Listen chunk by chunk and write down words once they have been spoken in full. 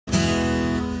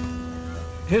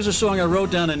Here's a song I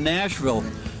wrote down in Nashville.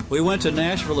 We went to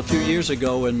Nashville a few years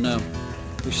ago, and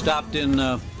we stopped in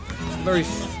a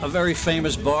very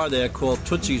famous bar there called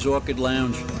Tootsie's Orchid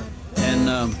Lounge.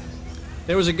 And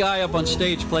there was a guy up on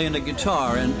stage playing the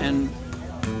guitar, and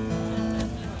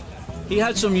he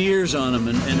had some years on him,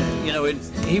 and you know,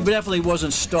 he definitely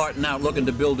wasn't starting out looking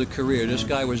to build a career. This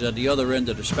guy was at the other end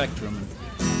of the spectrum.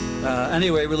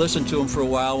 Anyway, we listened to him for a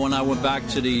while. When I went back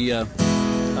to the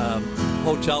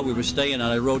hotel we were staying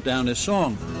at, I wrote down this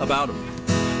song about him.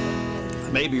 I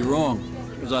may be wrong,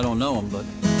 because I don't know him, but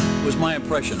it was my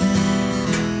impression.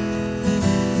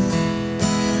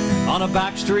 On a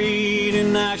back street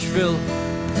in Nashville,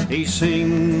 he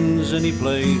sings and he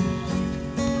plays.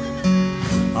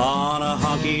 On a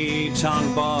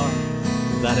honky-tonk bar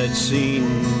that had seen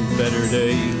better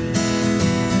days.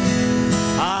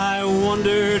 I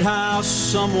wondered how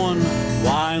someone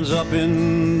winds up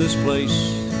in this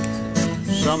place.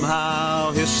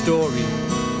 Somehow his story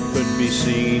could be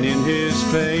seen in his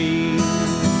face.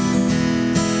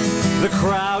 The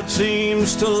crowd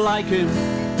seems to like him.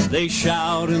 They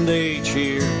shout and they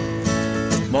cheer.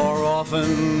 More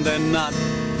often than not,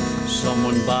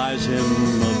 someone buys him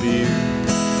a beer.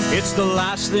 It's the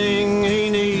last thing he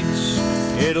needs.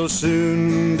 It'll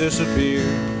soon disappear.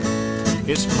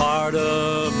 It's part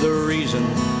of the reason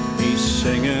he's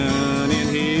singing in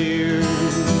here.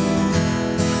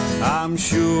 I'm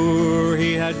sure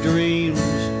he had dreams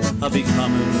of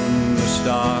becoming a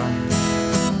star.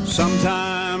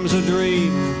 Sometimes a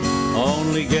dream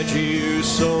only gets you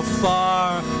so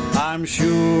far. I'm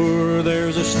sure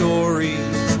there's a story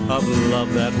of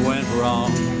love that went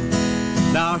wrong.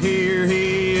 Now here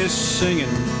he is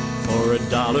singing for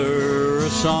 $1 a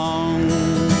song.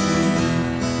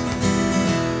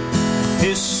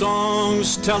 His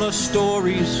songs tell us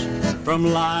stories from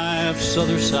life's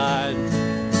other side,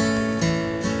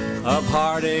 of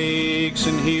heartaches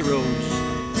and heroes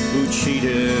who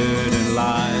cheated and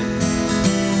lied.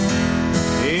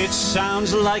 It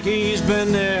sounds like he's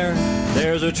been there.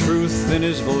 There's a truth in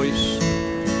his voice,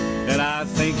 and I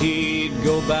think he'd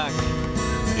go back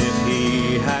if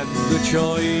he had the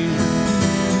choice.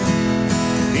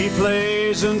 He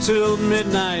plays until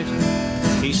midnight.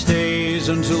 He stays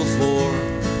until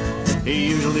 4. He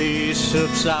usually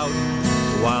slips out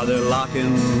while they're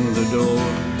locking the door.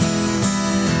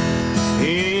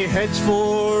 He heads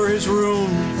for his room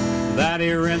that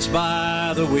he rents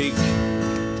by the week.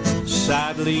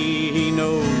 Sadly, he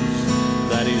knows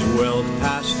that he's well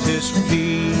past his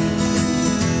peak.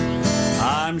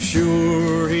 I'm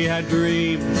sure he had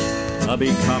dreams of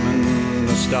becoming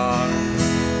a star.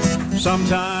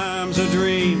 Sometimes a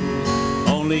dream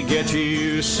only gets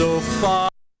you so far.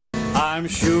 I'm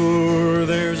sure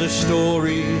there's a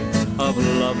story of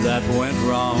love that went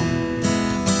wrong.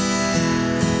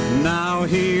 Now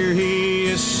here he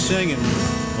is singing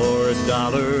for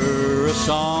 $1 a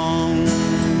song.